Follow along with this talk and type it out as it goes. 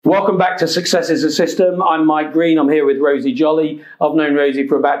Welcome back to Success is a System. I'm Mike Green. I'm here with Rosie Joly. I've known Rosie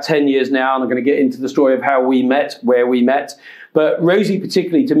for about 10 years now, and I'm going to get into the story of how we met, where we met. But Rosie,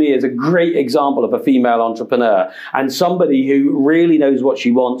 particularly to me, is a great example of a female entrepreneur and somebody who really knows what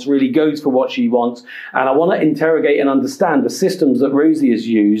she wants, really goes for what she wants. And I want to interrogate and understand the systems that Rosie has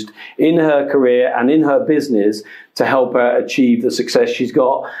used in her career and in her business to help her achieve the success she's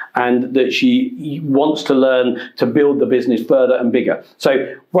got, and that she wants to learn to build the business further and bigger.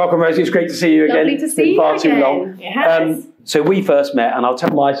 So welcome, Rosie. It's great to see you again. Lovely to see you again. Too long. It has. So we first met, and I'll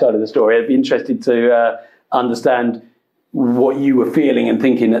tell my side of the story. I'd be interested to understand what you were feeling and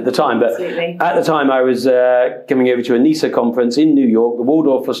thinking at the time. But Absolutely. At the time, I was coming over to a NISA conference in New York, the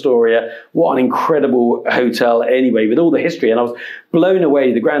Waldorf Astoria. What an incredible hotel anyway, with all the history. And I was blown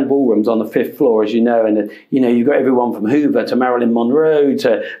away. The grand ballroom's on the 5th floor, as you know. And, you've got everyone from Hoover to Marilyn Monroe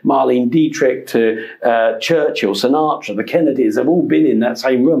to Marlene Dietrich to Churchill, Sinatra, the Kennedys have all been in that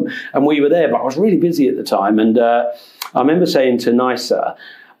same room. And we were there, but I was really busy at the time. And I remember saying to NISA,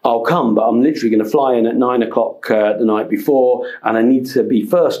 I'll come, but I'm literally going to fly in at 9 o'clock the night before, and I need to be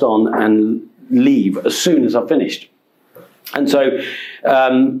first on and leave as soon as I've finished. And so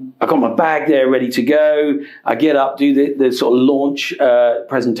I got my bag there ready to go. I get up, do the sort of launch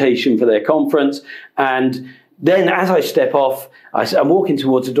presentation for their conference, and then as I step off, I'm walking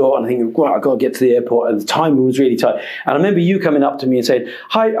towards the door and I think, right, I've got to get to the airport, and the time was really tight. And I remember you coming up to me and saying,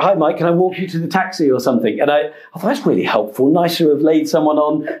 hi, Mike, can I walk you to the taxi or something? And I thought, that's really helpful. Nice to have laid someone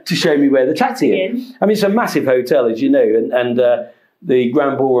on to show me where the taxi is. I mean, it's a massive hotel, as you know, and the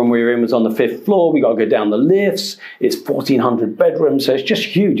grand ballroom we were in was on the 5th floor. We got to go down the lifts. It's 1,400 bedrooms, so it's just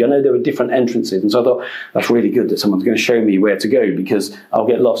huge. I know there were different entrances, and so I thought, that's really good that someone's going to show me where to go, because I'll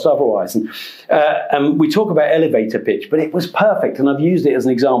get lost otherwise. And we talk about elevator pitch, but it was perfect, and I've used it as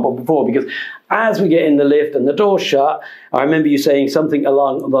an example before, because as we get in the lift and the door's shut, I remember you saying something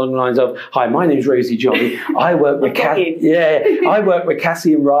along the lines of, hi, my name's Rosie Joly. I work with Cassie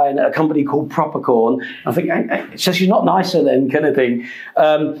and Ryan at a company called Propercorn. I think, so she's not nicer then, kind of thing.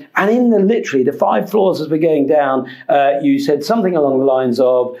 And in literally the 5 floors as we're going down, you said something along the lines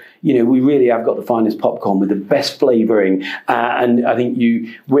of, we really have got the finest popcorn with the best flavouring. And I think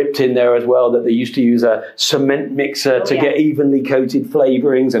you whipped in there as well that they used to use a cement mixer to get evenly coated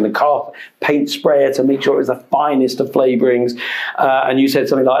flavourings, and a car paint sprayer to make sure it was the finest of flavourings. And you said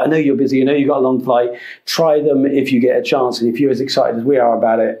something like, I know you're busy, I know you've got a long flight, try them if you get a chance, and if you're as excited as we are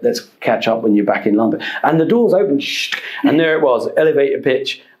about it, let's catch up when you're back in London. And the doors opened, and there it was, elevator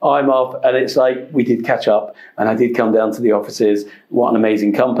pitch. I'm off, and it's like we did catch up, and I did come down to the offices. What an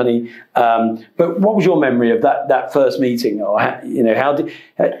amazing company! But what was your memory of that first meeting? Or how did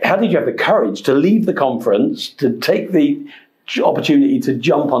you have the courage to leave the conference, to take the opportunity to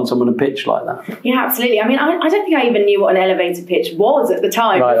jump on someone and pitch like that? Yeah, absolutely. I mean, I don't think I even knew what an elevator pitch was at the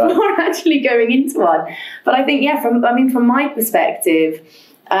time before actually going into one. But I think, from my perspective,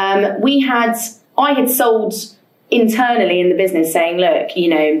 I had sold internally in the business, saying, look,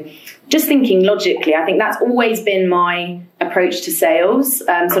 just thinking logically, I think that's always been my approach to sales,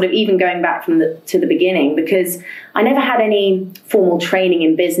 sort of even going back to the beginning, because I never had any formal training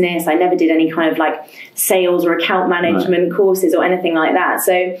in business. I never did any kind of like sales or account management courses or anything like that.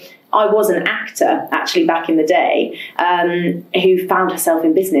 So I was an actor actually back in the day, who found herself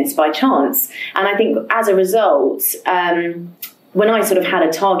in business by chance. And I think as a result, when I sort of had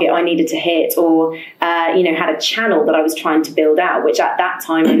a target I needed to hit, or, had a channel that I was trying to build out, which at that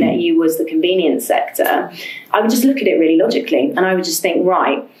time I met you was the convenience sector, I would just look at it really logically. And I would just think,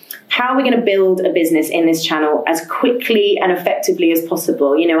 right, how are we going to build a business in this channel as quickly and effectively as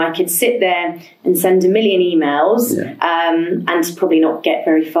possible? I could sit there and send a million emails and probably not get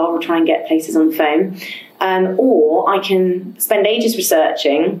very far, or try and get places on the phone. Or I can spend ages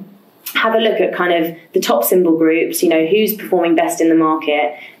researching, have a look at kind of the top symbol groups, who's performing best in the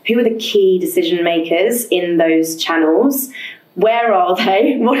market, who are the key decision makers in those channels, where are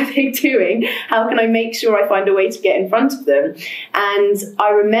they, what are they doing, how can I make sure I find a way to get in front of them. And I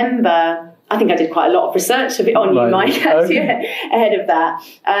remember, I think I did quite a lot of research on you, Mike, ahead of that.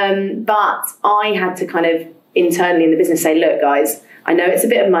 But I had to kind of internally in the business say, look, guys, I know it's a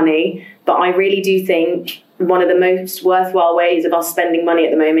bit of money, but I really do think one of the most worthwhile ways of us spending money at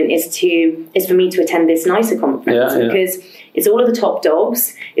the moment is for me to attend this NISA conference, because it's all of the top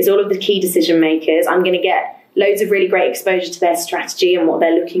dogs, it's all of the key decision makers. I'm going to get loads of really great exposure to their strategy and what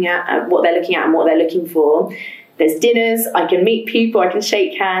they're looking at and what they're looking for. There's dinners, I can meet people, I can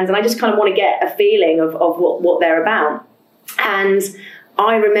shake hands, and I just kind of want to get a feeling of what they're about. And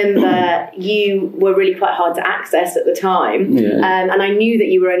I remember you were really quite hard to access at the time. And I knew that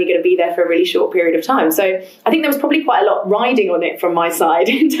you were only going to be there for a really short period of time. So I think there was probably quite a lot riding on it from my side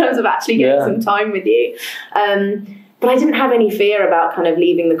in terms of actually getting some time with you. But I didn't have any fear about kind of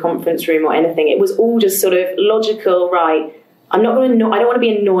leaving the conference room or anything. It was all just sort of logical, right? I'm not going to. I don't want to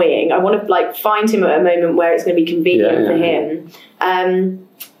be annoying. I want to like find him at a moment where it's going to be convenient for him.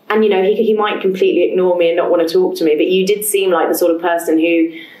 And you know, he might completely ignore me and not want to talk to me. But you did seem like the sort of person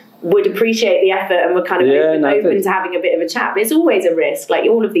who would appreciate the effort and were kind of open to having a bit of a chat. But it's always a risk. Like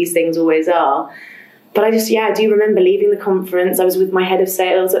all of these things always are. But I do remember leaving the conference. I was with my head of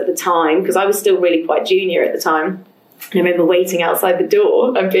sales at the time because I was still really quite junior at the time. And I remember waiting outside the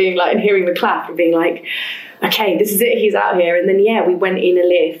door and being like, and hearing the clap and being like, okay, this is it, he's out here. And then, we went in a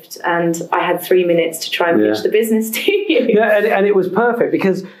lift and I had 3 minutes to try and pitch the business to you. Yeah, and it was perfect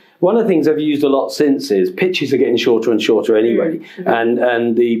because one of the things I've used a lot since is pitches are getting shorter and shorter anyway.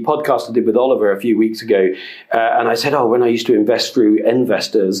 And the podcast I did with Oliver a few weeks ago, and I said, when I used to invest through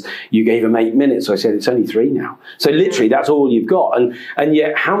investors, you gave them 8 minutes. So I said, it's only 3 now. So literally, that's all you've got. And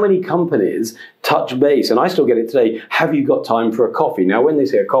yet, how many companies touch base, and I still get it today, have you got time for a coffee? Now, when they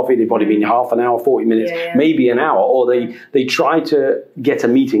say a coffee, they probably mean half an hour, 40 minutes, maybe an hour, or they try to get a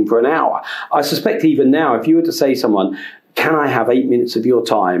meeting for an hour. I suspect even now, if you were to say someone, can I have 8 minutes of your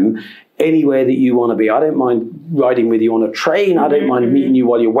time anywhere that you want to be? I don't mind riding with you on a train. I don't mind meeting you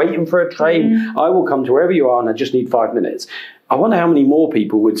while you're waiting for a train. I will come to wherever you are and I just need 5 minutes. I wonder how many more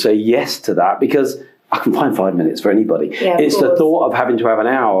people would say yes to that because I can find 5 minutes for anybody. It's the thought of having to have an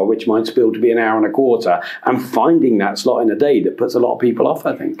hour, which might spill to be an hour and a quarter, and finding that slot in a day that puts a lot of people off,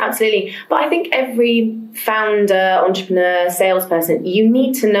 I think. Absolutely. But I think every founder, entrepreneur, salesperson, you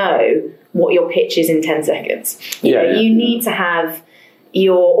need to know what your pitch is in 10 seconds. You need to have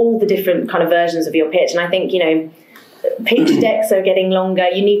all the different kind of versions of your pitch. And I think, pitch decks are getting longer.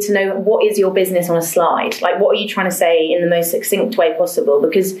 You need to know what is your business on a slide. Like, what are you trying to say in the most succinct way possible?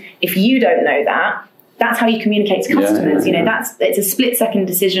 Because if you don't know that, that's how you communicate to customers. It's a split-second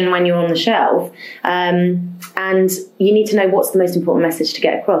decision when you're on the shelf. And you need to know what's the most important message to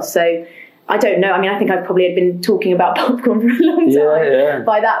get across. So I don't know. I mean, I think I probably had been talking about popcorn for a long time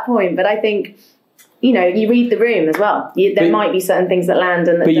by that point. But I think, you read the room as well. There might be certain things that land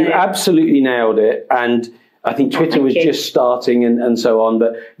and that don't. You absolutely nailed it. And I think Twitter was just starting and so on.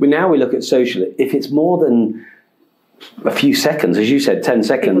 But now we look at social. If it's more than a few seconds, as you said, 10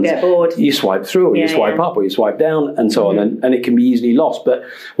 seconds, people get bored. You swipe through or you swipe up or you swipe down and so on, and it can be easily lost. But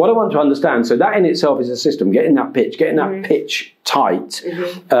what I want to understand, so that in itself is a system, getting that pitch tight.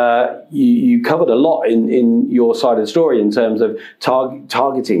 You covered a lot in your side of the story in terms of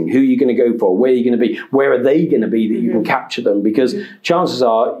targeting, who you're going to go for, where you're going to be, where are they going to be that you can capture them, because chances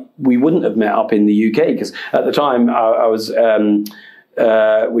are we wouldn't have met up in the UK, because at the time I was...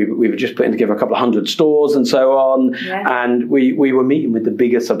 we were just putting together a couple of 100 stores and so on, and we were meeting with the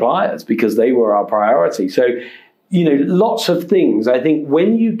bigger suppliers because they were our priority. So, lots of things. I think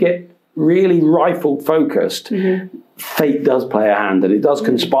when you get really rifle focused, fate does play a hand and it does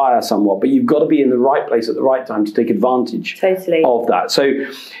conspire somewhat, but you've got to be in the right place at the right time to take advantage of that. So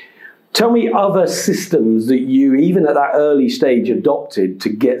tell me other systems that you, even at that early stage, adopted to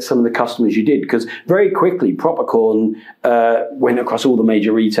get some of the customers you did. Because very quickly, Propercorn went across all the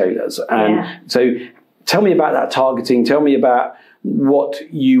major retailers. And so tell me about that targeting. Tell me about what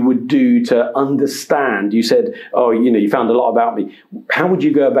you would do to understand. You said, you found a lot about me. How would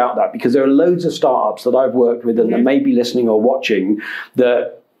you go about that? Because there are loads of startups that I've worked with and that may be listening or watching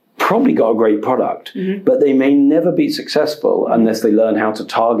that probably got a great product, but they may never be successful unless they learn how to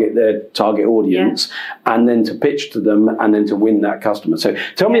target their target audience and then to pitch to them and then to win that customer. So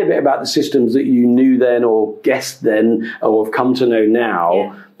tell me a bit about the systems that you knew then or guessed then or have come to know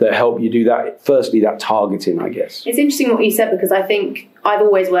now that help you do that. Firstly, that targeting, I guess. It's interesting what you said, because I think I've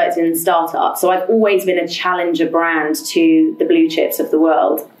always worked in startups, so I've always been a challenger brand to the blue chips of the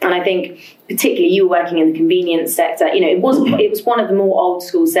world. And I think particularly you were working in the convenience sector, it was one of the more old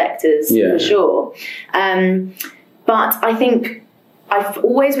school sectors for sure. But I think I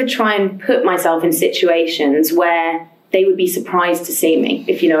always would try and put myself in situations where they would be surprised to see me,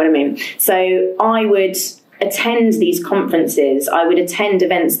 if you know what I mean. So I would attend these conferences, I would attend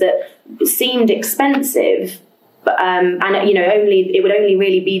events that seemed expensive, and it would only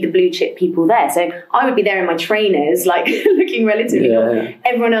really be the blue chip people there. So I would be there in my trainers, like looking relatively cool.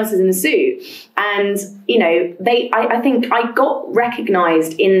 Everyone else is in a suit, and I think I got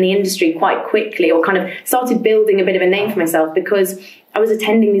recognised in the industry quite quickly, or kind of started building a bit of a name for myself, because I was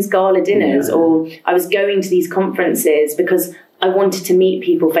attending these gala dinners or I was going to these conferences because I wanted to meet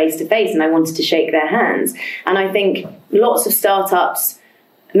people face to face and I wanted to shake their hands. And I think lots of startups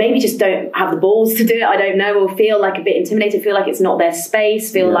maybe just don't have the balls to do it, I don't know, or feel like a bit intimidated, feel like it's not their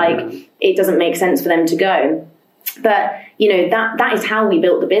space, feel like it doesn't make sense for them to go. But, that is how we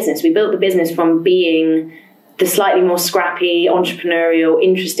built the business. We built the business from being the slightly more scrappy, entrepreneurial,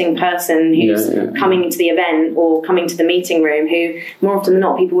 interesting person who's coming to the event or coming to the meeting room, who more often than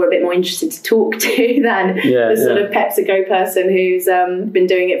not people were a bit more interested to talk to than the sort of PepsiCo person who's been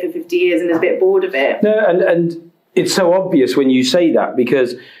doing it for 50 years and is a bit bored of it. No, and it's so obvious when you say that,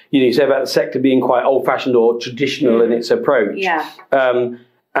 because you say about the sector being quite old-fashioned or traditional in its approach. Yeah.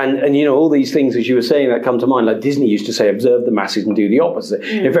 And all these things, as you were saying, that come to mind, like Disney used to say, observe the masses and do the opposite.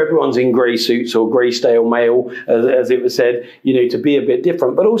 If everyone's in grey suits or grey stale mail, as it was said, to be a bit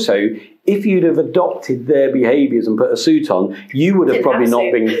different. But also, if you'd have adopted their behaviours and put a suit on, you would have probably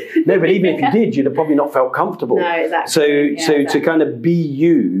not been... No, but even if you did, you'd have probably not felt comfortable. No, exactly. So to kind of be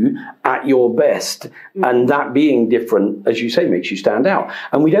you at your best, and that being different, as you say, makes you stand out.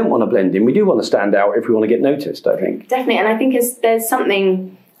 And we don't want to blend in. We do want to stand out if we want to get noticed, I think. Definitely. And I think there's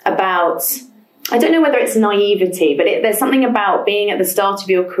something about, I don't know whether it's naivety, but there's something about being at the start of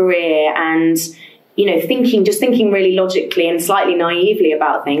your career and, thinking really logically and slightly naively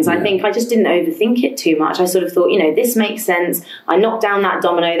about things. I think I just didn't overthink it too much. I sort of thought, this makes sense. I knocked down that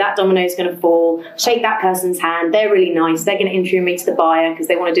domino's going to fall, shake that person's hand. They're really nice. They're going to introduce me to the buyer because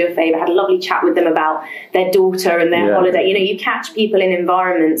they want to do a favour. I had a lovely chat with them about their daughter and their holiday. You catch people in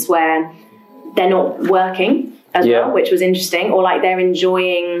environments where they're not working as well, which was interesting, or like they're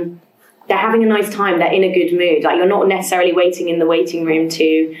having a nice time, they're in a good mood. Like, you're not necessarily waiting in the waiting room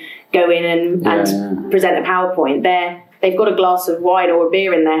to go in and present a PowerPoint. They've got a glass of wine or a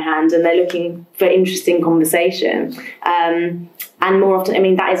beer in their hand and they're looking for interesting conversation. And more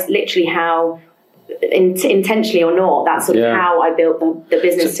often, that is literally how, intentionally or not, that's sort of how I built the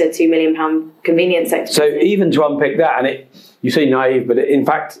business to £2 million convenience sector. So even to unpick that, and you say naive, but in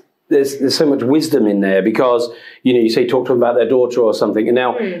fact, there's so much wisdom in there, because, you say talk to them about their daughter or something. And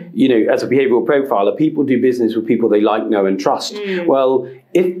now, as a behavioural profiler, people do business with people they like, know and trust. Well,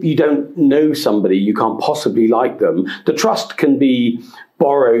 if you don't know somebody, you can't possibly like them. The trust can be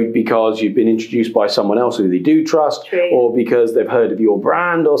borrowed because you've been introduced by someone else who they do trust, or because they've heard of your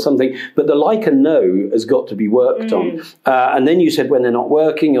brand or something. But the like and know has got to be worked on. And then you said when they're not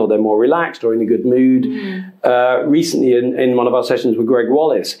working or they're more relaxed or in a good mood. Recently in one of our sessions with Greg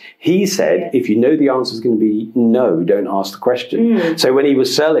Wallace, he said, if you know the answer is going to be no, don't ask the question. So when he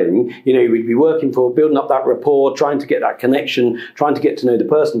was selling, he would be working for, building up that rapport, trying to get that connection, trying to get to know the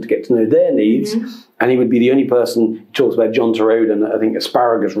person, to get to know their needs. And he would be the only person, he talks about John Torode and I think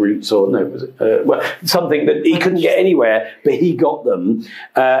asparagus roots, or no, was it, something that he couldn't get anywhere, but he got them.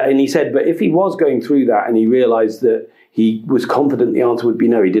 And he said, but if he was going through that and he realised that he was confident the answer would be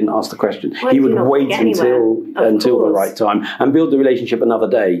no, he didn't ask the question. He would wait until the right time and build the relationship another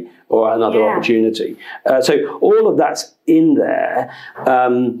day or another opportunity. So all of that's in there.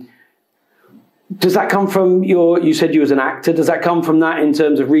 Does that come from you said you was an actor, does that come from that in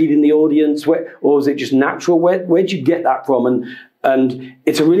terms of reading the audience, or is it just natural? Where'd you get that from? And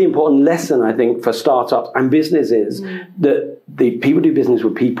it's a really important lesson, I think, for startups and businesses, that the people do business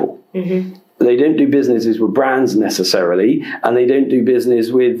with people. They don't do businesses with brands necessarily, and they don't do business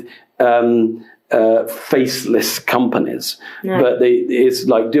with faceless companies. But it's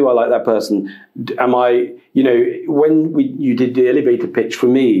like, do I like that person? Am I, when you did the elevator pitch for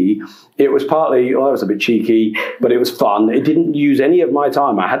me, it was partly, that was a bit cheeky, but it was fun. It didn't use any of my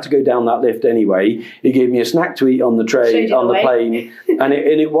time. I had to go down that lift anyway. It gave me a snack to eat on the tray, on the plane, and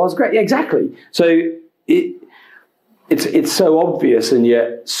it was great. Yeah, exactly. So it's so obvious and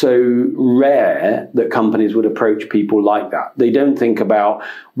yet so rare that companies would approach people like that. They don't think about,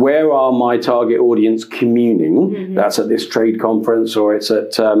 where are my target audience communing? That's at this trade conference, or it's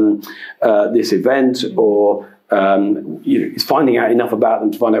at this event, or it's finding out enough about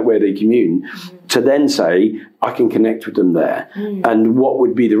them to find out where they commune, to then say, I can connect with them there. And what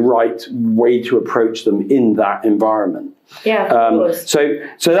would be the right way to approach them in that environment? Yeah, of course. So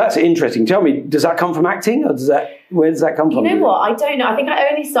that's interesting. Tell me, does that come from acting, or where does that come from? You know what? I don't know. I think I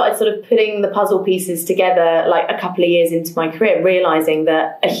only started sort of putting the puzzle pieces together like a couple of years into my career, realising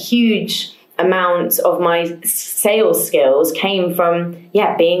that a huge amount of my sales skills came from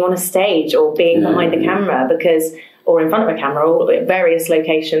being on a stage or being behind a camera, or in front of a camera, or at various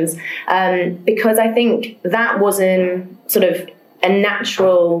locations, because I think that was sort of a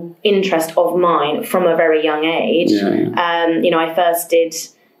natural interest of mine from a very young age. I first did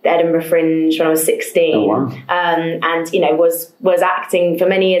the Edinburgh Fringe when I was 16. Oh, wow. And, you know, was acting for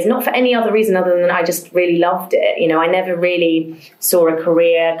many years, not for any other reason other than I just really loved it. You know, I never really saw a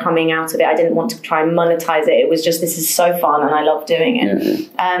career coming out of it. I didn't want to try and monetize it. It was just, this is so fun and I love doing it.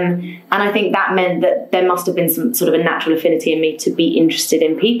 And I think that meant that there must have been some sort of a natural affinity in me to be interested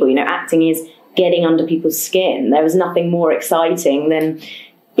in people. You know, acting is getting under people's skin. There was nothing more exciting than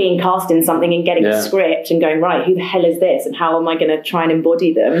being cast in something and getting a script and going, right, who the hell is this and how am I going to try and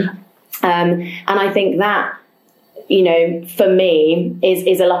embody them? And I think that, you know, for me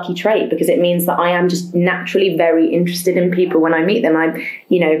is a lucky trait, because it means that I am just naturally very interested in people when I meet them.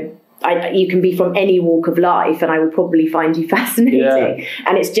 You can be from any walk of life and I will probably find you fascinating,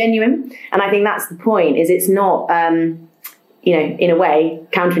 and it's genuine. And I think that's the point, is it's not, you know, in a way,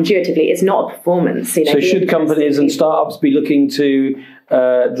 counterintuitively, it's not a performance. You know, so should companies and startups be looking to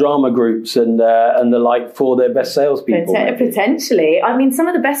drama groups and the like for their best salespeople? Potentially. I mean, some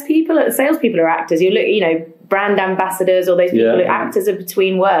of the best salespeople are actors. You look, you know, brand ambassadors or those people who actors are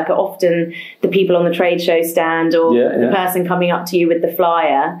between work are often the people on the trade show stand or the person coming up to you with the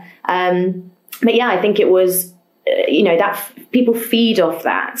flyer. But yeah, I think it was, you know, that people feed off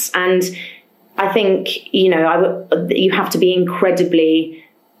that. And I think, you know, you have to be incredibly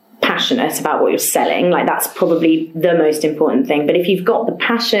passionate about what you're selling. Like, that's probably the most important thing. But if you've got the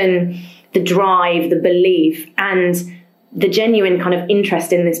passion, the drive, the belief, and the genuine kind of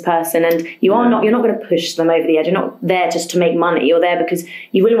interest in this person, and you're not going to push them over the edge. You're not there just to make money. You're there because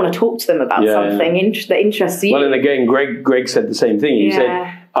you really want to talk to them about something that interests you. Well, and again, Greg said the same thing. He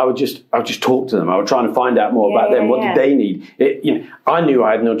said, I would just talk to them. I would try and find out more about them. What did they need? You know, I knew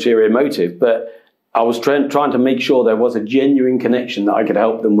I had an ulterior motive, but I was trying to make sure there was a genuine connection that I could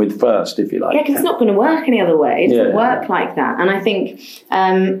help them with first, if you like. Yeah, because it's not going to work any other way. It doesn't work like that. And I think,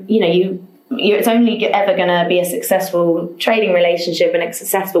 you know, it's only ever going to be a successful trading relationship and a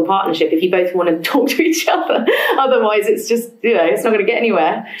successful partnership if you both want to talk to each other. Otherwise, it's just, you know, it's not going to get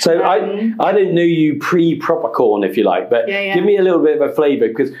anywhere. So I didn't know you pre-proper corn, if you like, but give me a little bit of a flavour,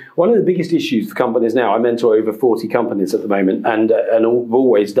 because one of the biggest issues for companies now, I mentor over 40 companies at the moment, and we've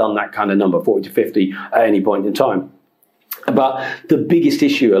always done that kind of number, 40 to 50 at any point in time. But the biggest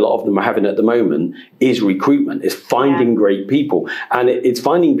issue a lot of them are having at the moment is recruitment. It's finding great people, and it's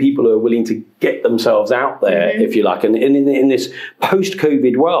finding people who are willing to get themselves out there, if you like. And in this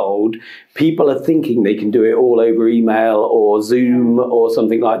post-COVID world, people are thinking they can do it all over email or Zoom or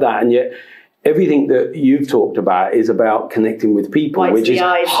something like that, and yet everything that you've talked about is about connecting with people, which is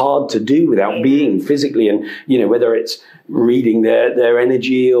hard to do without being physically, and you know, whether it's reading their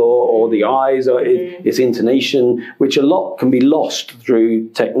energy or the eyes or its intonation, which a lot can be lost through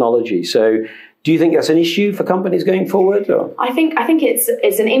technology. So do you think that's an issue for companies going forward? Or? I think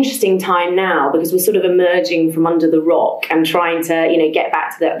it's an interesting time now, because we're sort of emerging from under the rock and trying to, you know, get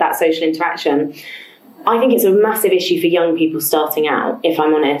back to that social interaction. I think it's a massive issue for young people starting out, if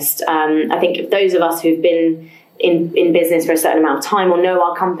I'm honest. I think those of us who've been in business for a certain amount of time or know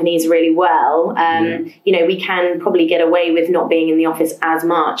our companies really well, you know, we can probably get away with not being in the office as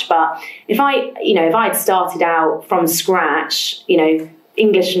much. But if I'd started out from scratch, you know,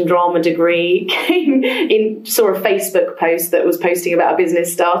 English and drama degree, saw a Facebook post that was posting about a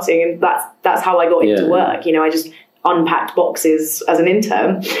business starting, and that's how I got into work. You know, I just unpacked boxes as an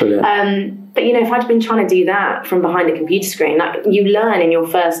intern. But, you know, if I'd been trying to do that from behind a computer screen, like, you learn in your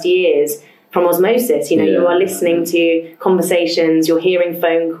first years from osmosis. You know, you are listening to conversations, you're hearing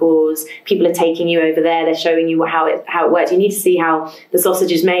phone calls, people are taking you over there, they're showing you how it works. You need to see how the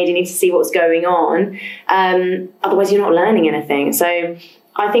sausage is made, you need to see what's going on. Otherwise, you're not learning anything. So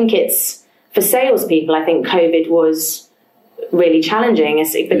I think it's, for salespeople, I think COVID was really challenging,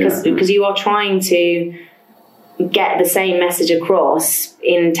 because you are trying to get the same message across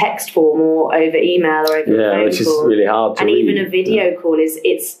in text form or over email or over phone which call. Is really hard to and read. Even a video call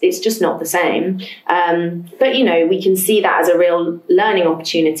it's just not the same. But you know, we can see that as a real learning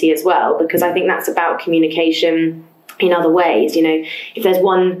opportunity as well, because I think that's about communication in other ways. You know, if there's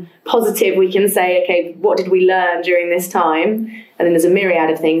one positive, we can say, okay, what did we learn during this time? And then there's a myriad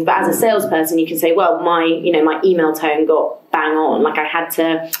of things. But as a salesperson, you can say, well, my email tone got bang on. Like, I had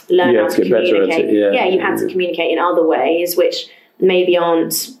to learn how to communicate. You had to communicate in other ways, which maybe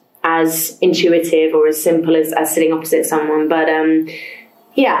aren't as intuitive or as simple as sitting opposite someone. But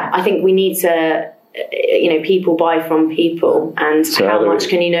I think we need to, you know, people buy from people, and so how much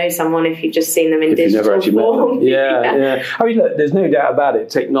can you know someone if you've just seen them in digital never actually form? Met them. I mean, look, there's no doubt about it.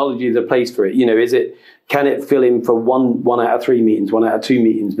 Technology is a place for it. You know, can it fill in for one out of 3 meetings, 1 out of 2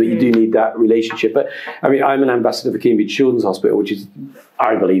 meetings? But you do need that relationship. But I mean, I'm an ambassador for Cambridge Children's Hospital, which is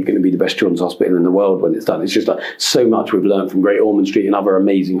I believe, going to be the best children's hospital in the world when it's done. It's just like so much we've learned from Great Ormond Street and other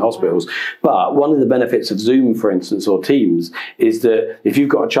amazing hospitals. But one of the benefits of Zoom, for instance, or Teams, is that if you've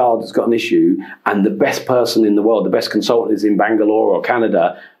got a child that's got an issue and the best person in the world, the best consultant is in Bangalore or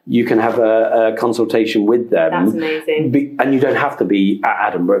Canada, you can have a consultation with them. That's amazing. And you don't have to be at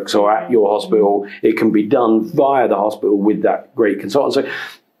Adam Brooks or at your hospital. It can be done via the hospital with that great consultant. So,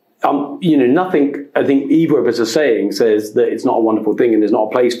 nothing I think either of us are saying says that it's not a wonderful thing and there's not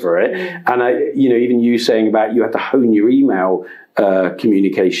a place for it. And even you saying about you have to hone your email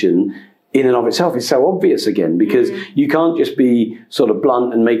communication in and of itself is so obvious again, because you can't just be sort of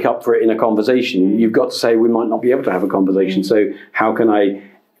blunt and make up for it in a conversation. You've got to say, we might not be able to have a conversation. So how can I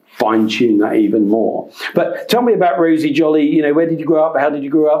fine-tune that even more? But tell me about Rosie, Joly. Where did you grow up? How did you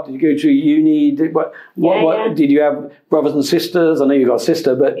grow up? Did you go to uni? Did you have brothers and sisters? I know you got a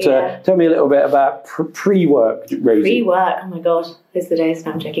sister, but tell me a little bit about pre-work, Rosie. Pre-work, oh my God, those are the days.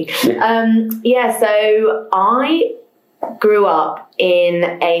 No, I'm joking. So I grew up in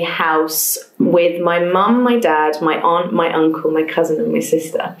a house with my mum, my dad, my aunt, my uncle, my cousin and my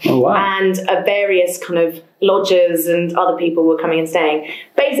sister. Oh, wow. And various kind of lodgers and other people were coming and staying.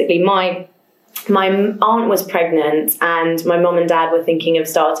 Basically, my aunt was pregnant and my mum and dad were thinking of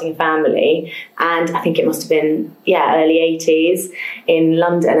starting a family. And I think it must have been, early 80s in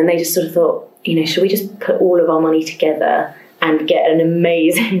London. And they just sort of thought, should we just put all of our money together and get an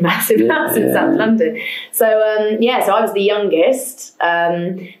amazing, massive house in South London? So, so I was the youngest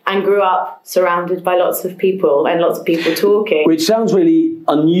and grew up surrounded by lots of people and lots of people talking. Which sounds really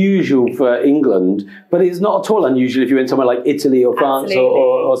unusual for England, but it's not at all unusual if you went somewhere like Italy or France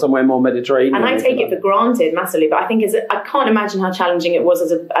or somewhere more Mediterranean. And I take it for granted massively, but I think I can't imagine how challenging it was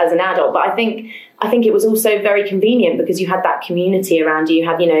as an adult. But I think it was also very convenient because you had that community around you. You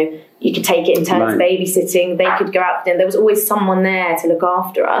had, you could take it in turns babysitting. They could go out and there was always someone there to look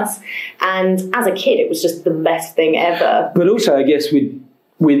after us. And as a kid, it was just the best thing ever. But also, I guess,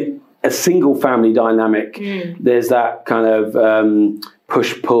 with a single family dynamic, there's that kind of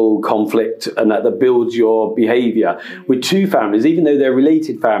push-pull conflict and that builds your behaviour. With two families, even though they're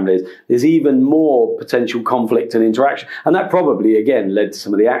related families, there's even more potential conflict and interaction. And that probably, again, led to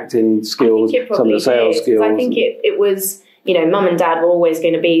some of the acting skills, some of the sales skills. I think it was, mum and dad were always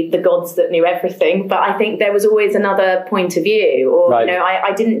going to be the gods that knew everything. But I think there was always another point of view. Or,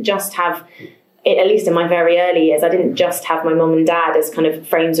 I didn't just have, at least in my very early years, I didn't just have my mum and dad as kind of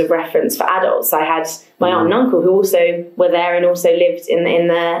frames of reference for adults. I had my aunt and uncle who also were there and also lived in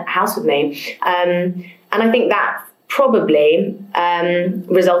the house with me. And I think that probably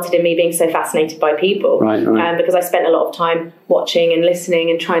resulted in me being so fascinated by people. Because I spent a lot of time watching and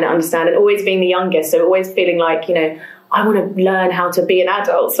listening and trying to understand, and always being the youngest, so always feeling like, I want to learn how to be an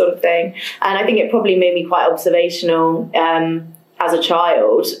adult sort of thing. And I think it probably made me quite observational as a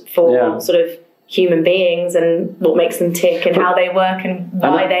child for sort of human beings and what makes them tick and how they work and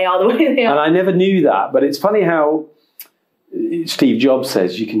why they are the way they are. And I never knew that, but it's funny how Steve Jobs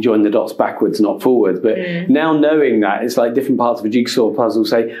says you can join the dots backwards, not forwards. But now knowing that, it's like different parts of a jigsaw puzzle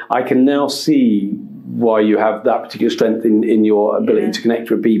say, I can now see why you have that particular strength in your ability to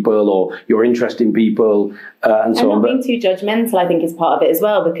connect with people or your interest in people and so on. And not being too judgmental, I think, is part of it as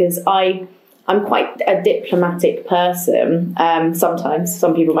well, because I'm quite a diplomatic person. Sometimes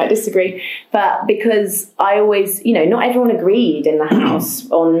some people might disagree, but because I always, not everyone agreed in the house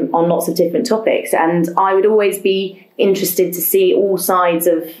on lots of different topics, and I would always be interested to see all sides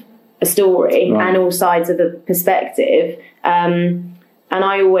of a story and all sides of a perspective. And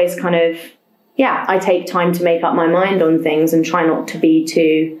I always kind of, I take time to make up my mind on things and try not to be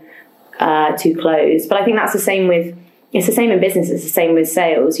too closed. But I think that's the same it's the same in business. It's the same with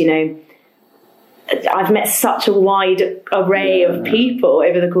sales. I've met such a wide array of people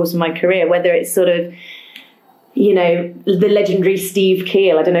over the course of my career, whether it's sort of, the legendary Steve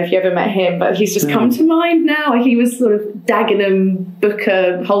Keel. I don't know if you ever met him, but he's just come to mind now. He was sort of Dagenham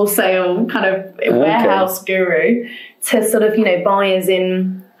Booker wholesale kind of warehouse guru to sort of, buyers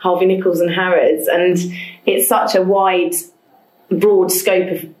in Harvey Nichols and Harrods. And it's such a broad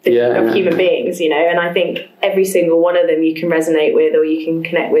scope of human beings, and I think every single one of them you can resonate with or you can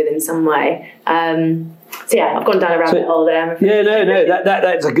connect with in some way. I've gone down a rabbit hole there.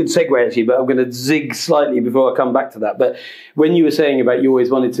 That's a good segue actually, but I'm going to zig slightly before I come back to that. But when you were saying about you always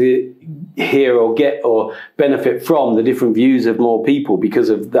wanted to hear or get or benefit from the different views of more people because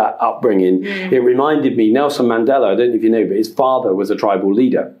of that upbringing, it reminded me, Nelson Mandela, I don't know if you know, but his father was a tribal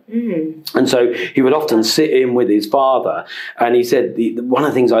leader. And so he would often sit in with his father, and he said, one of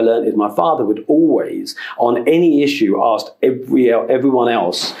the things I learned is my father would always, on any issue, ask everyone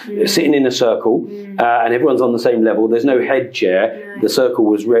else, sitting in a circle, and everyone's on the same level. There's no head chair. No. The circle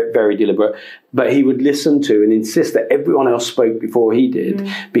was very deliberate. But he would listen to and insist that everyone else spoke before he did,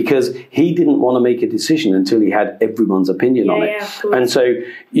 because he didn't want to make a decision until he had everyone's opinion on it. And so,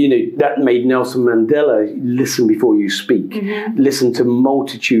 that made Nelson Mandela listen before you speak, listen to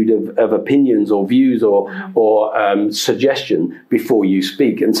multitude of opinions or views or suggestion before you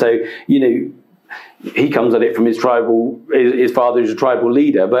speak. And so, he comes at it from his father is a tribal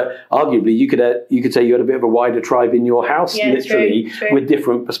leader, but arguably you could say you had a bit of a wider tribe in your house, literally, true. With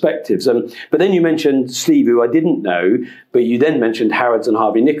different perspectives. But then you mentioned Steve, who I didn't know, but you then mentioned Harrods and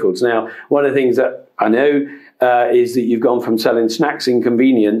Harvey Nichols. Now, one of the things that I know is that you've gone from selling snacks in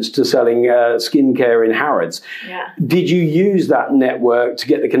convenience to selling skincare in Harrods. Yeah. Did you use that network to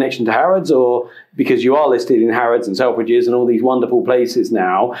get the connection to Harrods, or because you are listed in Harrods and Selfridges and all these wonderful places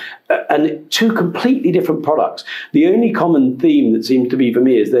now, and two completely different products? The only common theme that seems to be for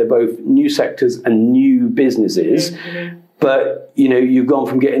me is they're both new sectors and new businesses. But, you've gone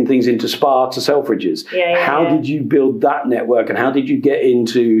from getting things into Spa to Selfridges. How did you build that network, and how did you get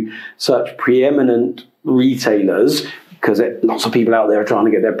into such preeminent retailers? Because lots of people out there are trying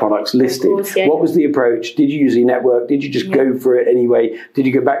to get their products listed. Course, What was the approach? Did you use your network? Did you just go for it anyway? Did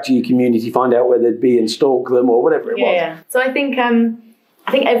you go back to your community, find out where they'd be and stalk them, or whatever it was? Yeah. So I think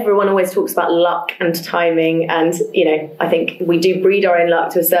everyone always talks about luck and timing, and, I think we do breed our own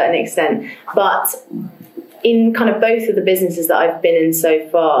luck to a certain extent. But in kind of both of the businesses that I've been in so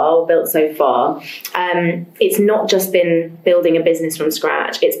far, or built so far, it's not just been building a business from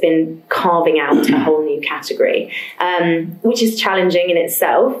scratch. It's been carving out a whole new category, which is challenging in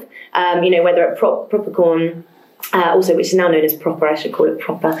itself. Whether at Propercorn, also, which is now known as Proper, I should call it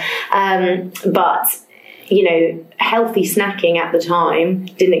Proper. But healthy snacking at the time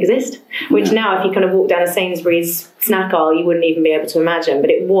didn't exist, which now if you kind of walk down a Sainsbury's snack aisle, you wouldn't even be able to imagine.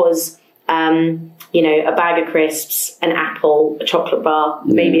 But it was a bag of crisps, an apple, a chocolate bar,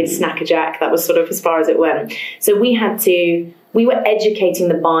 maybe a Snacker Jack. That was sort of as far as it went. So we were educating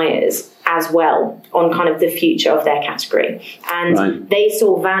the buyers as well on kind of the future of their category. And they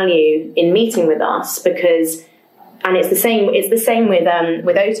saw value in meeting with us because, and it's the same with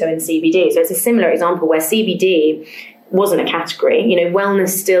Oto and CBD. So it's a similar example where CBD wasn't a category, wellness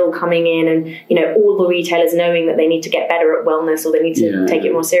still coming in, and, all the retailers knowing that they need to get better at wellness, or they need to take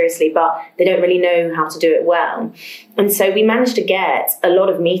it more seriously, but they don't really know how to do it well. And so we managed to get a lot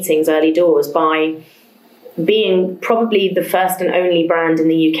of meetings early doors by being probably the first and only brand in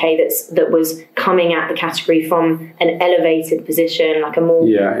the UK that was coming at the category from an elevated position, like a more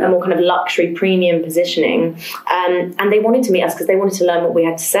kind of luxury premium positioning. And they wanted to meet us because they wanted to learn what we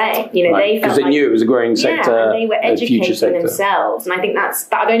had to say. Because they knew it was a growing sector, and they were educating themselves. And I think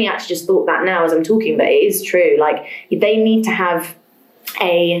I've only actually just thought that now as I'm talking, but it is true. Like, they need to have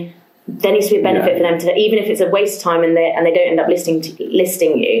there needs to be a benefit for them to, even if it's a waste of time and they don't end up listing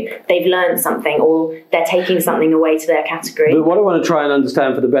you, they've learned something, or they're taking something away to their category. But what I want to try and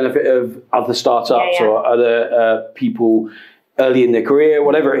understand for the benefit of other startups or other people early in their career,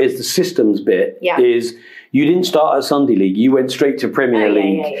 whatever it is, the systems bit is you didn't start at Sunday League. You went straight to Premier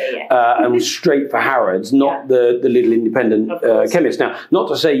League and was straight for Harrods, not the little independent chemist. Now, not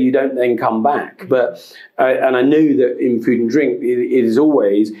to say you don't then come back, but and I know that in food and drink, it is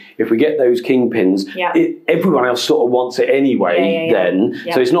always, if we get those kingpins, everyone else sort of wants it anyway then.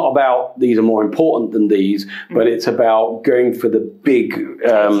 So it's not about these are more important than these, but it's about going for the big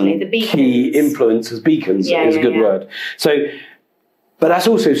key influencers, beacons is a good word. So, but that's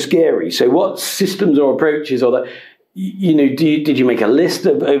also scary. So what systems or approaches or that, did you make a list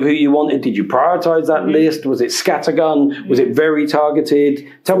of who you wanted? Did you prioritize that list? Was it scattergun? Was it very targeted?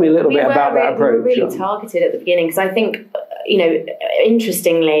 Tell me a little bit about that approach. We were really targeted at the beginning because I think,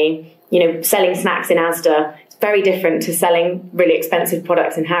 interestingly, selling snacks in Asda, it's very different to selling really expensive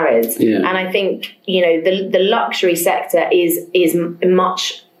products in Harrods. And I think, the luxury sector is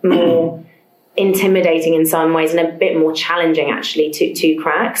much more intimidating in some ways and a bit more challenging actually to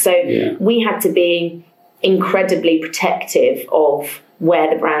crack. So we had to be incredibly protective of where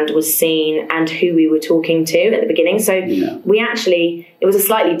the brand was seen and who we were talking to at the beginning. So it was a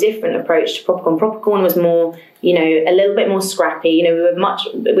slightly different approach to Propercorn. Propercorn was more, a little bit more scrappy.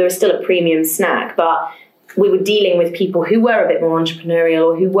 We were still a premium snack, but we were dealing with people who were a bit more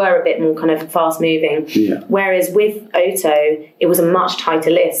entrepreneurial or who were a bit more kind of fast moving. Whereas with Oto, it was a much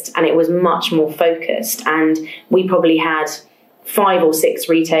tighter list and it was much more focused. And we probably had 5 or 6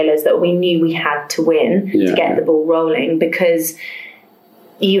 retailers that we knew we had to win to get the ball rolling, because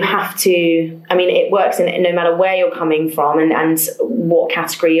you have to, it works in no matter where you're coming from and what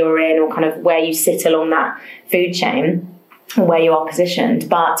category you're in or kind of where you sit along that food chain or where you are positioned.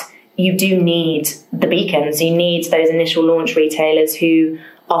 But you do need the beacons. You need those initial launch retailers who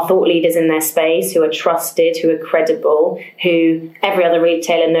are thought leaders in their space, who are trusted, who are credible, who every other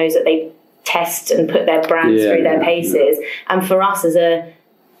retailer knows that they test and put their brands through their paces. And for us as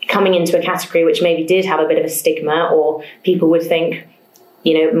coming into a category which maybe did have a bit of a stigma, or people would think,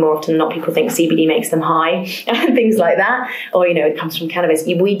 more often than not, people think CBD makes them high and things like that, or, it comes from cannabis.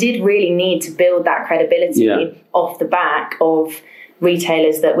 We did really need to build that credibility off the back of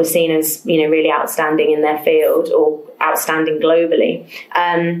retailers that were seen as, really outstanding in their field or outstanding globally.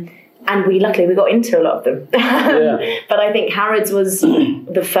 And luckily we got into a lot of them. But I think Harrods was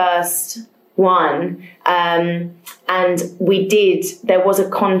the first one. And there was a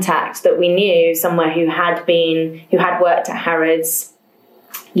contact that we knew somewhere who had worked at Harrods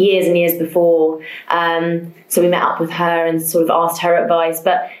years and years before. So we met up with her and sort of asked her advice,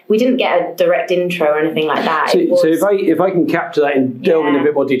 but we didn't get a direct intro or anything like that. So if I can capture that and delve in a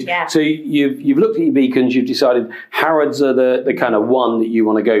bit more detail. Yeah. So you've looked at your beacons, you've decided Harrods are the kind of one that you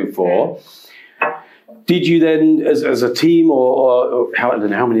want to go for. Did you then, as a team, or I don't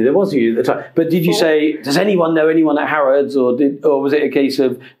know how many there was of you at the time, but did you say, does anyone know anyone at Harrods, or was it a case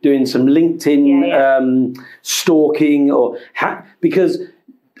of doing some LinkedIn stalking, because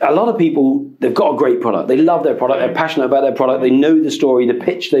a lot of people, they've got a great product. They love their product. They're passionate about their product. They know the story, the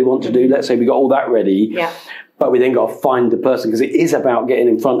pitch they want to do. Let's say we got all that ready. Yeah. But we then got to find the person, because it is about getting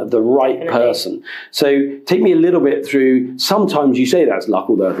in front of the right person. So take me a little bit through, sometimes you say that's luck,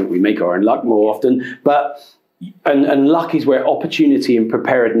 although I think we make our own luck more often. But and luck is where opportunity and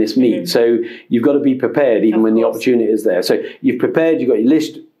preparedness meet. So you've got to be prepared even when the opportunity is there. So you've prepared, you've got your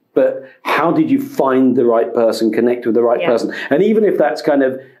list, but how did you find the right person, connect with the right person? And even if that's kind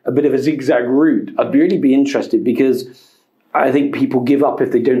of a bit of a zigzag route, I'd really be interested, because I think people give up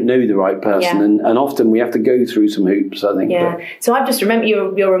if they don't know the right person. And often we have to go through some hoops, I think. Yeah. So I've just remembered,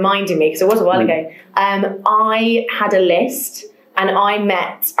 you're reminding me, because it was a while ago. I had a list, and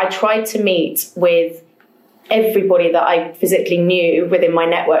I tried to meet with everybody that I physically knew within my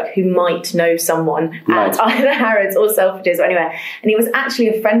network who might know someone at either Harrods or Selfridges or anywhere. And he was actually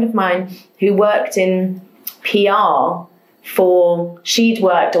a friend of mine who worked in PR she'd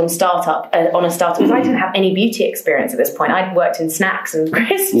worked on a startup, because I didn't have any beauty experience at this point. I'd worked in snacks and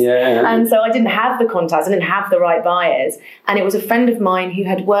crisps. And so I didn't have the contacts, I didn't have the right buyers. And it was a friend of mine who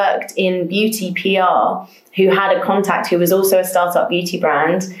had worked in beauty PR, who had a contact who was also a startup beauty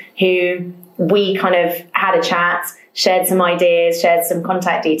brand, who we kind of had a chat, shared some ideas, shared some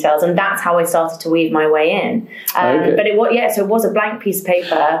contact details, and that's how I started to weave my way in. But it was a blank piece of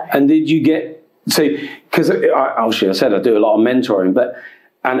paper. And did you get, because obviously I said I do a lot of mentoring,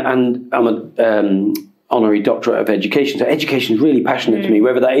 and I'm an honorary doctorate of education, so education is really passionate to me,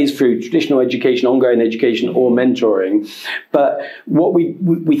 whether that is through traditional education, ongoing education, or mentoring. But what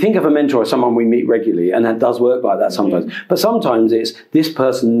we think of a mentor as someone we meet regularly, and that does work like that sometimes. But sometimes it's, this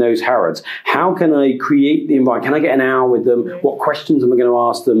person knows Harrods. How can I create the environment? Can I get an hour with them? What questions am I going to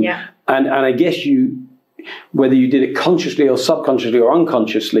ask them? And I guess whether you did it consciously or subconsciously or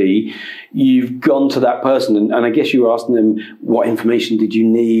unconsciously, you've gone to that person, and I guess you were asking them, what information did you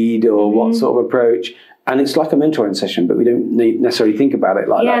need, or what sort of approach? And it's like a mentoring session, but we don't necessarily think about it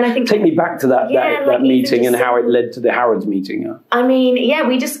like that. And I think take me back to that meeting and how it led to the Harrods meeting. I mean,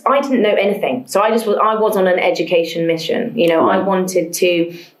 I didn't know anything. So I was on an education mission. I wanted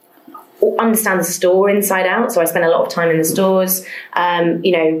to understand the store inside out. So I spent a lot of time in the stores.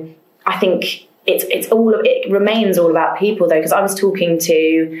 I think it remains all about people, though, because I was talking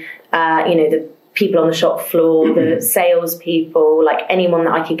to, the people on the shop floor, the sales people, like anyone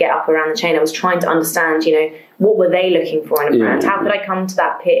that I could get up around the chain. I was trying to understand, what were they looking for in a brand? How could I come to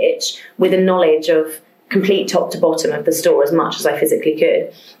that pitch with a knowledge of complete top to bottom of the store as much as I physically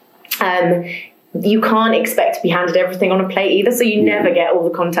could? You can't expect to be handed everything on a plate either, so you never get all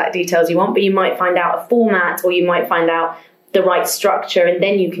the contact details you want, but you might find out a format, or you might find out the right structure, and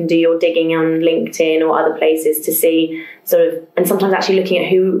then you can do your digging on LinkedIn or other places to see and sometimes actually looking at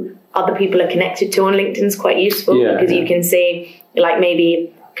who other people are connected to on LinkedIn is quite useful, because you can see, like,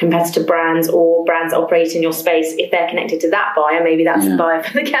 maybe competitor brands or brands operating in your space, if they're connected to that buyer, maybe that's the buyer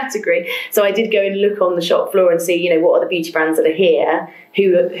for the category. So I did go and look on the shop floor and see, what are the beauty brands that are here,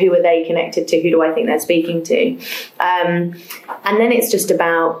 who are they connected to, who do I think they're speaking to, and then it's just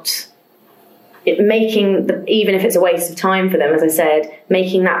about making, even if it's a waste of time for them, as I said,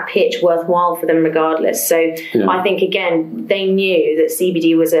 making that pitch worthwhile for them regardless. So I think, again, they knew that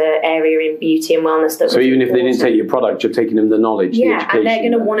CBD was an area in beauty and wellness that was even important. If they didn't take your product, you're taking them the knowledge, the education. And they're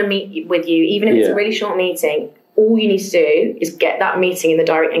going to want to meet with you, even if it's a really short meeting. All you need to do is get that meeting in the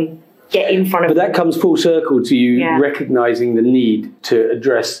diary and get in front of But that comes full circle to you recognising the need to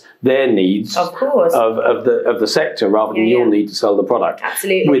address their needs, of course, of the sector rather than your need to sell the product.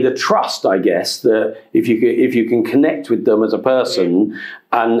 Absolutely, with a trust, I guess, that if you can connect with them as a person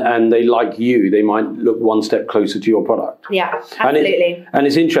and they like you, they might look one step closer to your product. Yeah, absolutely. And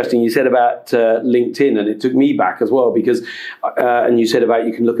it's interesting. You said about LinkedIn, and it took me back as well because, and you said about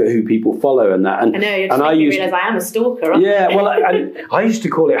you can look at who people follow and that. And I know you're just making me realise I am a stalker. Yeah, well, I used to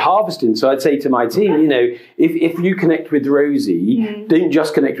call it harvesting. So I'd say to my team, you know, if you connect with Rosie, don't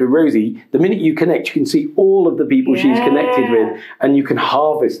just connect with Rosie. The minute you connect, you can see all of the people she's connected with, and you can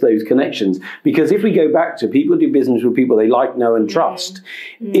harvest those connections. Because if we go back to people do business with people they like, know, and trust.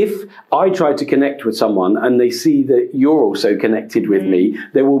 If I try to connect with someone and they see that you're also connected with me,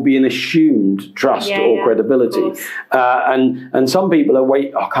 there will be an assumed trust or credibility. And some people are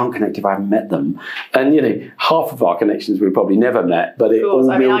I can't connect if I haven't met them. And, you know, half of our connections we've probably never met, but it all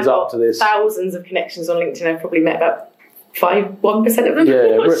builds up to this. Thousands of connections on LinkedIn. I've probably met about 1% of them.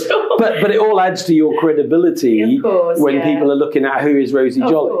 Sure. But it all adds to your credibility when people are looking at who is Rosie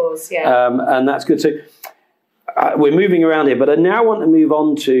Joly. Of course, and that's good. So we're moving around here, but I now want to move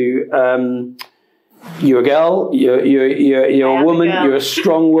on to you're a girl, you're a woman, you're a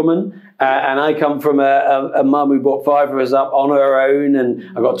strong woman. And I come from a mum who brought 5 of us up on her own,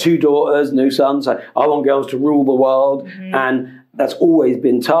 and I've got 2 daughters, no sons. So I want girls to rule the world, and that's always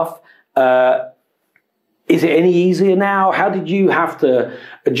been tough. Is it any easier now? How did you have to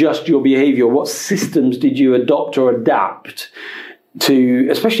adjust your behaviour? What systems did you adopt or adapt to,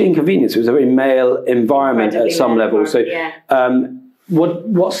 especially inconvenience? It was a very male environment at some level. So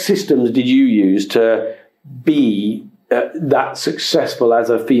what systems did you use to be that successful as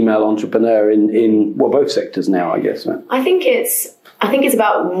a female entrepreneur in both sectors now, I guess? I think it's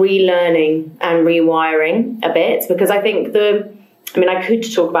about relearning and rewiring a bit, because I think I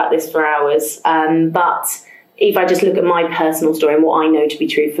could talk about this for hours, but if I just look at my personal story and what I know to be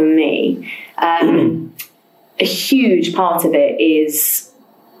true for me, a huge part of it is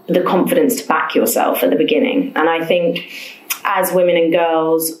the confidence to back yourself at the beginning. And I think as women and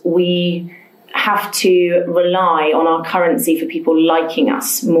girls, we have to rely on our currency for people liking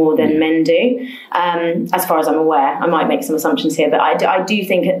us more than men do, as far as I'm aware. I might make some assumptions here, but I do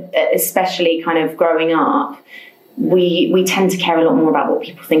think, especially kind of growing up, we tend to care a lot more about what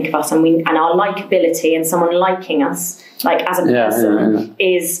people think of us, and our likability and someone liking us, like as a person,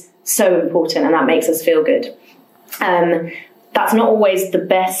 is so important, and that makes us feel good. That's not always the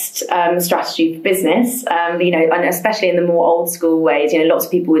best strategy for business, and especially in the more old school ways. Lots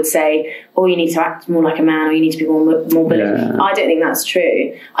of people would say, "Oh, you need to act more like a man, or you need to be more bullish." Yeah. I don't think that's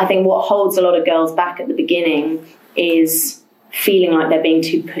true. I think what holds a lot of girls back at the beginning is feeling like they're being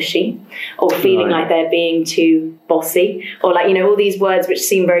too pushy, or feeling like they're being too bossy, or all these words which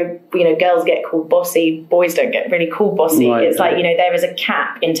seem very, girls get called bossy, boys don't get really called bossy. Right. It's like, there is a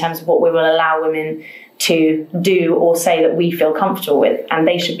cap in terms of what we will allow women to do or say that we feel comfortable with, and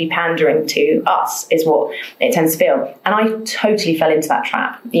they should be pandering to us, is what it tends to feel. And I totally fell into that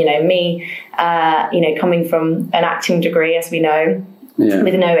trap. Coming from an acting degree, as we know,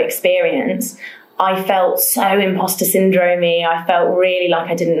 with no experience, I felt so imposter syndrome-y. I felt really like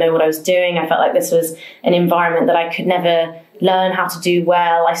I didn't know what I was doing. I felt like this was an environment that I could never learn how to do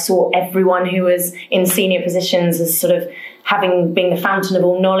well. I saw everyone who was in senior positions as sort of being the fountain of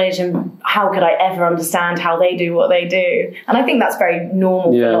all knowledge, and how could I ever understand how they do what they do? And I think that's very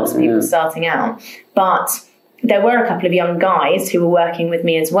normal for lots of people starting out. But there were a couple of young guys who were working with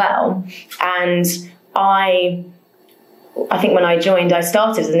me as well. And I think when I joined, I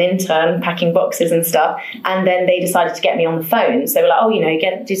started as an intern packing boxes and stuff, and then they decided to get me on the phones. They were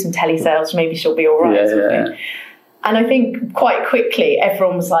like, do some telesales, maybe she'll be all right. And I think quite quickly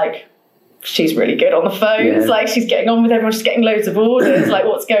everyone was like, she's really good on the phones, like she's getting on with everyone, she's getting loads of orders, like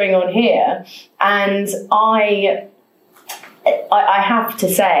what's going on here? And I have to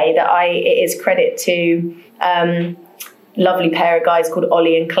say that it is credit to lovely pair of guys called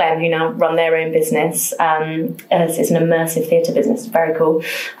Ollie and Clem, who now run their own business. It's an immersive theatre business, very cool.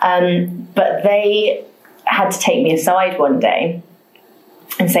 But they had to take me aside one day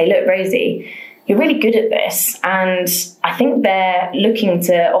and say, look, Rosie, you're really good at this, and I think they're looking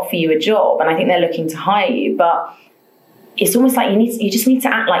to offer you a job, and I think they're looking to hire you, but it's almost like you just need to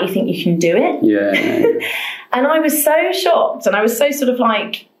act like you think you can do it. Yeah. And I was so shocked, and I was so sort of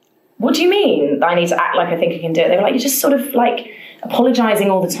like, what do you mean I need to act like I think I can do it? They were like, you're just sort of like apologising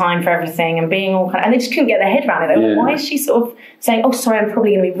all the time for everything and being all and they just couldn't get their head around it. They were like, why is she sort of saying, oh, sorry, I'm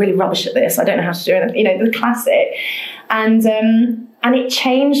probably going to be really rubbish at this. I don't know how to do it. The classic. And it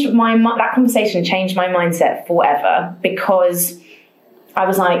changed that conversation changed my mindset forever, because I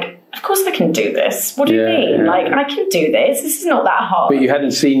was like, of course I can do this. What do you mean? Like, I can do this. This is not that hard. But you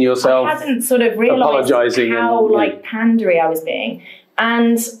hadn't seen yourself. I hadn't sort of realised how pandery I was being.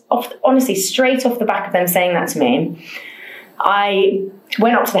 And honestly, straight off the back of them saying that to me, I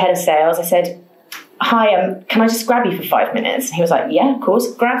went up to the head of sales. I said, hi, can I just grab you for 5 minutes? And he was like, yeah, of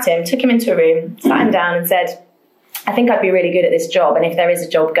course. Grabbed him, took him into a room, sat him down and said, I think I'd be really good at this job. And if there is a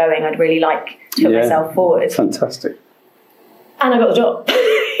job going, I'd really like to put myself forward. Fantastic. And I got the job.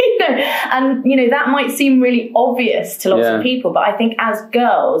 And, that might seem really obvious to lots of people, but I think as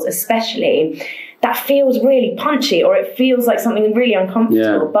girls, especially, that feels really punchy, or it feels like something really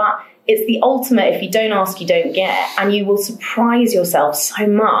uncomfortable. But it's the ultimate, if you don't ask, you don't get. And you will surprise yourself so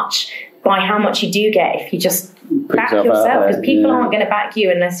much by how much you do get if you just back yourself. Because people aren't going to back you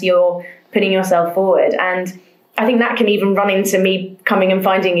unless you're putting yourself forward. And I think that can even run into me coming and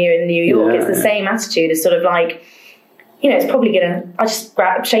finding you in New York. It's the same attitude as sort of like, it's probably I just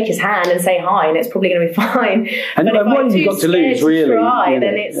shake his hand and say hi, and it's probably going to be fine. And but if what have you got to lose, really?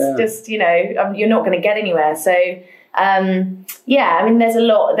 Then it's just, you're not going to get anywhere. So, there's a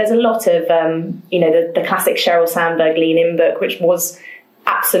lot of, the classic Sheryl Sandberg Lean In book, which was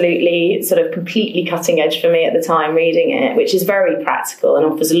absolutely sort of completely cutting edge for me at the time reading it, which is very practical and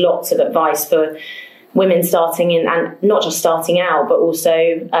offers lots of advice for women starting in, and not just starting out, but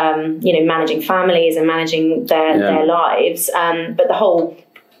also, managing families and managing their lives. But the whole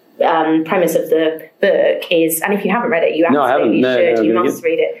premise of the book is, and if you haven't read it, you absolutely should. You must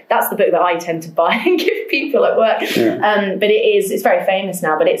read it. That's the book that I tend to buy and give people at work. But it's very famous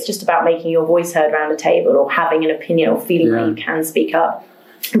now, but it's just about making your voice heard around a table, or having an opinion, or feeling that you can speak up.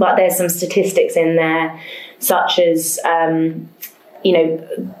 But there's some statistics in there, such as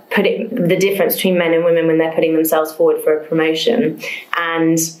the difference between men and women when they're putting themselves forward for a promotion.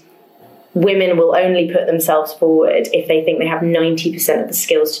 And women will only put themselves forward if they think they have 90% of the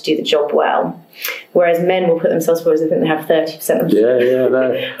skills to do the job well, whereas men will put themselves forward if they think they have 30% of the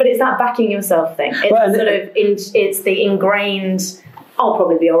skills. But it's that backing yourself thing. It's it's the ingrained, I'll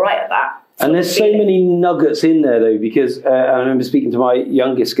probably be all right at that. And there's so many nuggets in there, though, because I remember speaking to my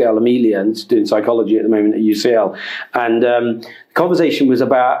youngest girl, Amelia, and she's doing psychology at the moment at UCL. And the conversation was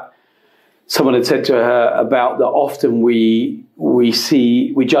about, someone had said to her about that often we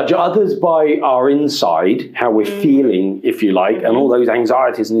judge others by our inside, how we're feeling, if you like, and all those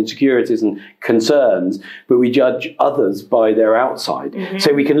anxieties and insecurities and concerns, but we judge others by their outside.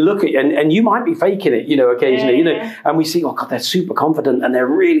 So we can look at, and you might be faking it, occasionally, and we see, oh God, they're super confident and they're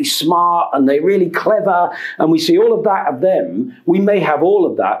really smart and they're really clever, and we see all of that of them. We may have all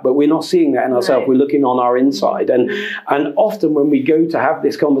of that, but we're not seeing that in ourselves. We're looking on our inside. And often when we go to have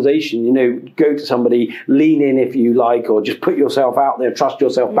this conversation, go to somebody, lean in if you like, or just put yourself out there, trust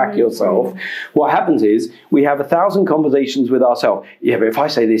yourself, back yourself. What happens is we have 1,000 conversations with ourselves. Yeah, but if I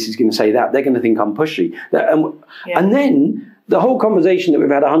say this, he's going to say that. They're going to think I'm pushy. And then the whole conversation that we've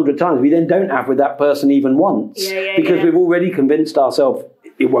had 100 times, we then don't have with that person even once, because we've already convinced ourselves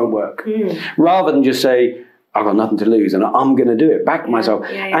it won't work. Rather than just say, I've got nothing to lose and I'm going to do it, back myself.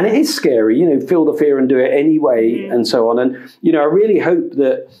 And it is scary, feel the fear and do it anyway, and so on. And, I really hope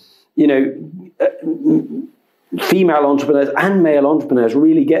that, female entrepreneurs and male entrepreneurs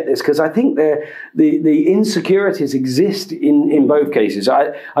really get this, because I think the insecurities exist in both cases.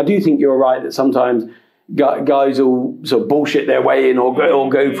 I do think you're right that sometimes guys will sort of bullshit their way in or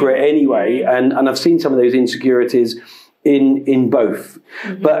go for it anyway, and I've seen some of those insecurities in both.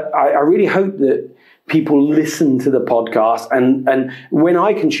 But I really hope that people listen to the podcast, and when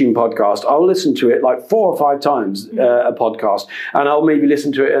I consume podcasts, I'll listen to it like 4 or 5 times a podcast, and I'll maybe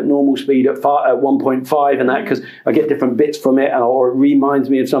listen to it at normal speed at 1.5 and that, because I get different bits from it, or it reminds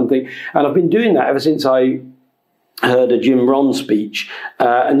me of something. And I've been doing that ever since I heard a Jim Rohn speech,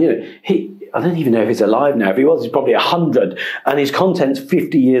 and I don't even know if he's alive now. If he was, he's probably 100, and his content's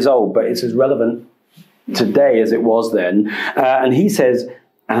 50 years old, but it's as relevant today as it was then. And he says,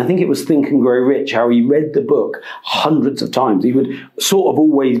 and I think it was Think and Grow Rich, how he read the book hundreds of times. He would sort of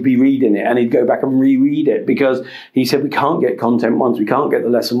always be reading it, and he'd go back and reread it, because he said we can't get content once, we can't get the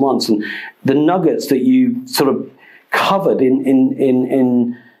lesson once. And the nuggets that you sort of covered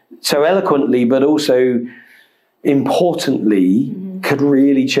in so eloquently, but also importantly, could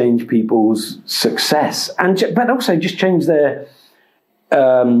really change people's success, but also just change their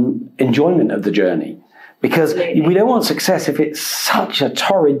enjoyment of the journey. Because we don't want success if it's such a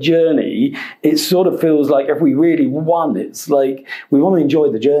torrid journey. It sort of feels like if we really won, it's like we want to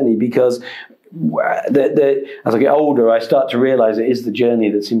enjoy the journey, because as I get older, I start to realise it is the journey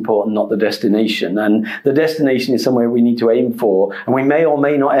that's important, not the destination. And the destination is somewhere we need to aim for, and we may or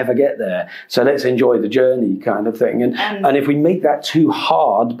may not ever get there. So let's enjoy the journey, kind of thing. And if we make that too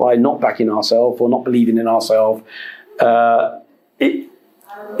hard by not backing ourselves or not believing in ourselves,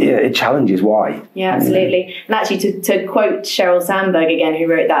 it challenges why. Yeah, absolutely. And actually, to quote Sheryl Sandberg again, who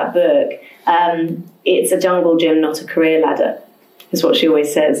wrote that book, it's a jungle gym, not a career ladder, is what she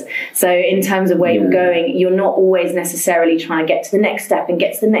always says. So in terms of where you're going, you're not always necessarily trying to get to the next step and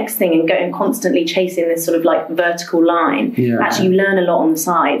get to the next thing and go and constantly chasing this sort of like vertical line. Yeah. Actually, you learn a lot on the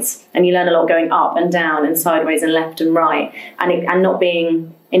sides, and you learn a lot going up and down and sideways and left and right, and not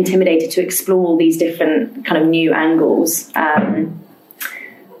being intimidated to explore all these different kind of new angles.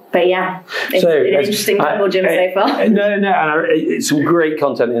 But yeah, it's an interesting jungle gym so far. No, and it's some great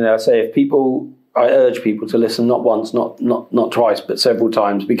content in there. I say I urge people to listen not once, not twice, but several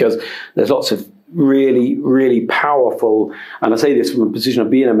times, because there's lots of really, really powerful, and I say this from a position of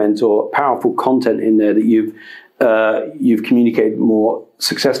being a mentor, powerful content in there that you've communicated more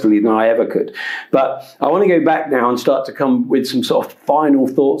successfully than I ever could. But I want to go back now and start to come with some sort of final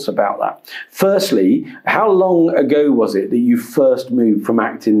thoughts about that. Firstly, how long ago was it that you first moved from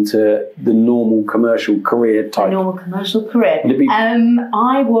acting to the normal commercial career type? Normal commercial career.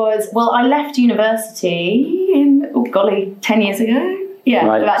 I left university in 10 years ago. Yeah,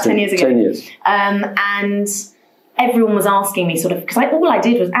 right, about 10 years ago. 10 years. And everyone was asking me sort of, because all I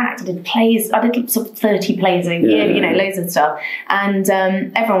did was act. I did plays. I did sort of 30 plays a year, loads of stuff. And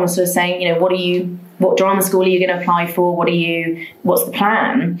everyone was sort of saying, what drama school are you going to apply for? What's the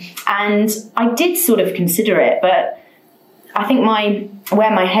plan? And I did sort of consider it, but I think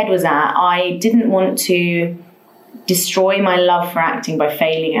where my head was at, I didn't want to destroy my love for acting by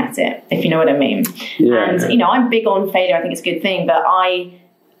failing at it, if you know what I mean. Yeah. And, I'm big on failure. I think it's a good thing, but I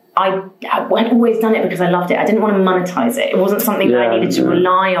had always done it because I loved it. I didn't want to monetize it. It wasn't something that I needed to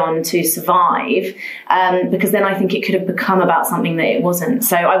rely on to survive, because then I think it could have become about something that it wasn't.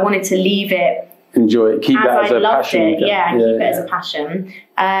 So I wanted to leave it, enjoy it, keep it as a passion. Keep it as a passion.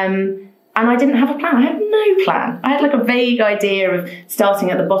 And I didn't have a plan. I had no plan. I had like a vague idea of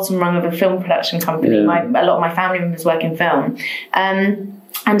starting at the bottom rung of a film production company. A lot of my family members work in film.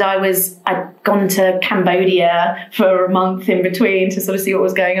 And I'd gone to Cambodia for a month in between to sort of see what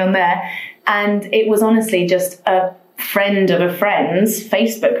was going on there. And it was honestly just a friend of a friend's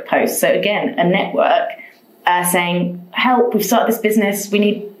Facebook post. So again, a network saying, help, we've started this business.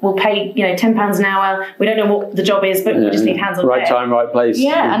 We'll pay, £10 an hour. We don't know what the job is, but we just need hands on deck. Right time, right place.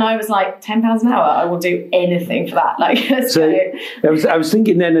 Yeah. And I was like, £10 an hour, I will do anything for that. I was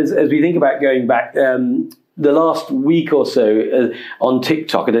thinking then, as we think about going back, the last week or so on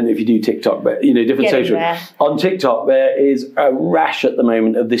TikTok, I don't know if you do TikTok, but different social. On TikTok, there is a rash at the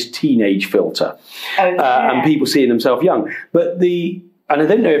moment of this teenage filter, and people seeing themselves young. And I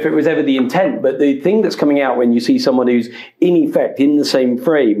don't know if it was ever the intent, but the thing that's coming out when you see someone who's in effect in the same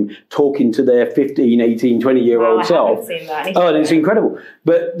frame talking to their 15, 18, 20-year-old self. I haven't seen that. And it's incredible.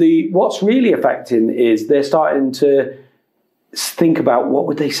 But what's really affecting is they're starting to think about what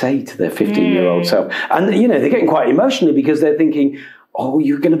would they say to their 15-year-old self. And, they're getting quite emotional because they're thinking, oh,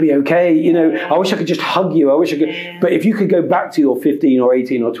 you're going to be okay. I wish I could just hug you. I wish I could. Yeah. But if you could go back to your 15 or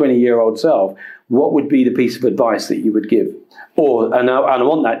 18 or 20-year-old self, what would be the piece of advice that you would give? And I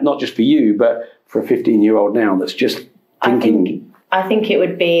want that not just for you, but for a 15-year-old now that's just thinking. I think it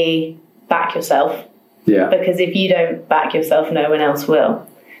would be back yourself. Yeah. Because if you don't back yourself, no one else will.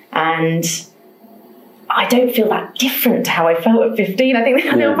 And I don't feel that different to how I felt at 15. I think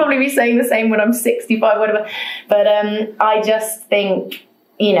they'll probably be saying the same when I'm 65, whatever. But I just think,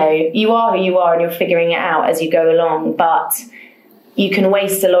 you are who you are and you're figuring it out as you go along. But you can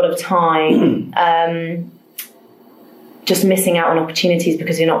waste a lot of time just missing out on opportunities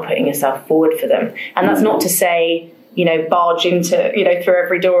because you're not putting yourself forward for them. And that's not to say, barge into, through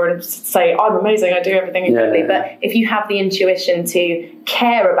every door and say, I'm amazing, I do everything incredibly. But if you have the intuition to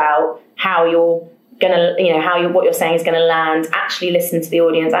care about how you're gonna, what you're saying is gonna land, actually listen to the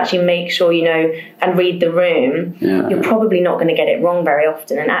audience, actually make sure and read the room, you're probably not going to get it wrong very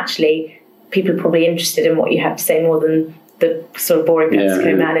often. And actually, people are probably interested in what you have to say more than the sort of boring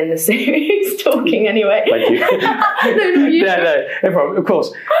Mexico man in the series talking anyway. Thank you. No, everyone, of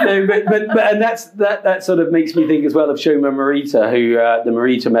course. No, but and that sort of makes me think as well of Shoma Morita, who the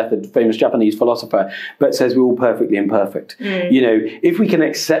Morita method, famous Japanese philosopher, but says we're all perfectly imperfect. If we can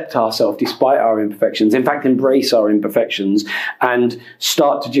accept ourselves despite our imperfections, in fact embrace our imperfections and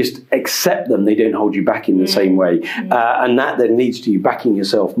start to just accept them, they don't hold you back in the same way. And that then leads to you backing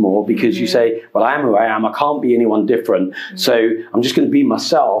yourself more because you say, well, I am who I am, I can't be anyone different. So I'm just going to be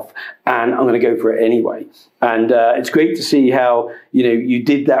myself, and I'm going to go for it anyway. And it's great to see how, you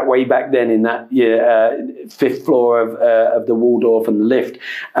did that way back then in that 5th floor of the Waldorf and the lift,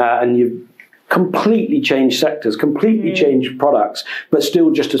 and you've completely changed sectors, completely changed products, but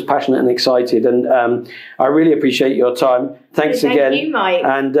still just as passionate and excited. And I really appreciate your time. Thanks again. Thank you, Mike.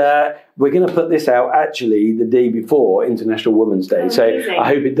 And we're going to put this out actually the day before International Women's Day. So amazing. I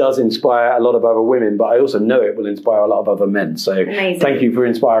hope it does inspire a lot of other women, but I also know it will inspire a lot of other men. So thank you for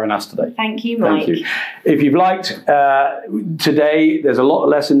inspiring us today. Thank you, Mike. Thank you. If you've liked today, there's a lot of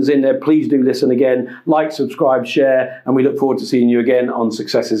lessons in there. Please do listen again. Like, subscribe, share, and we look forward to seeing you again on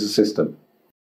Success is a System.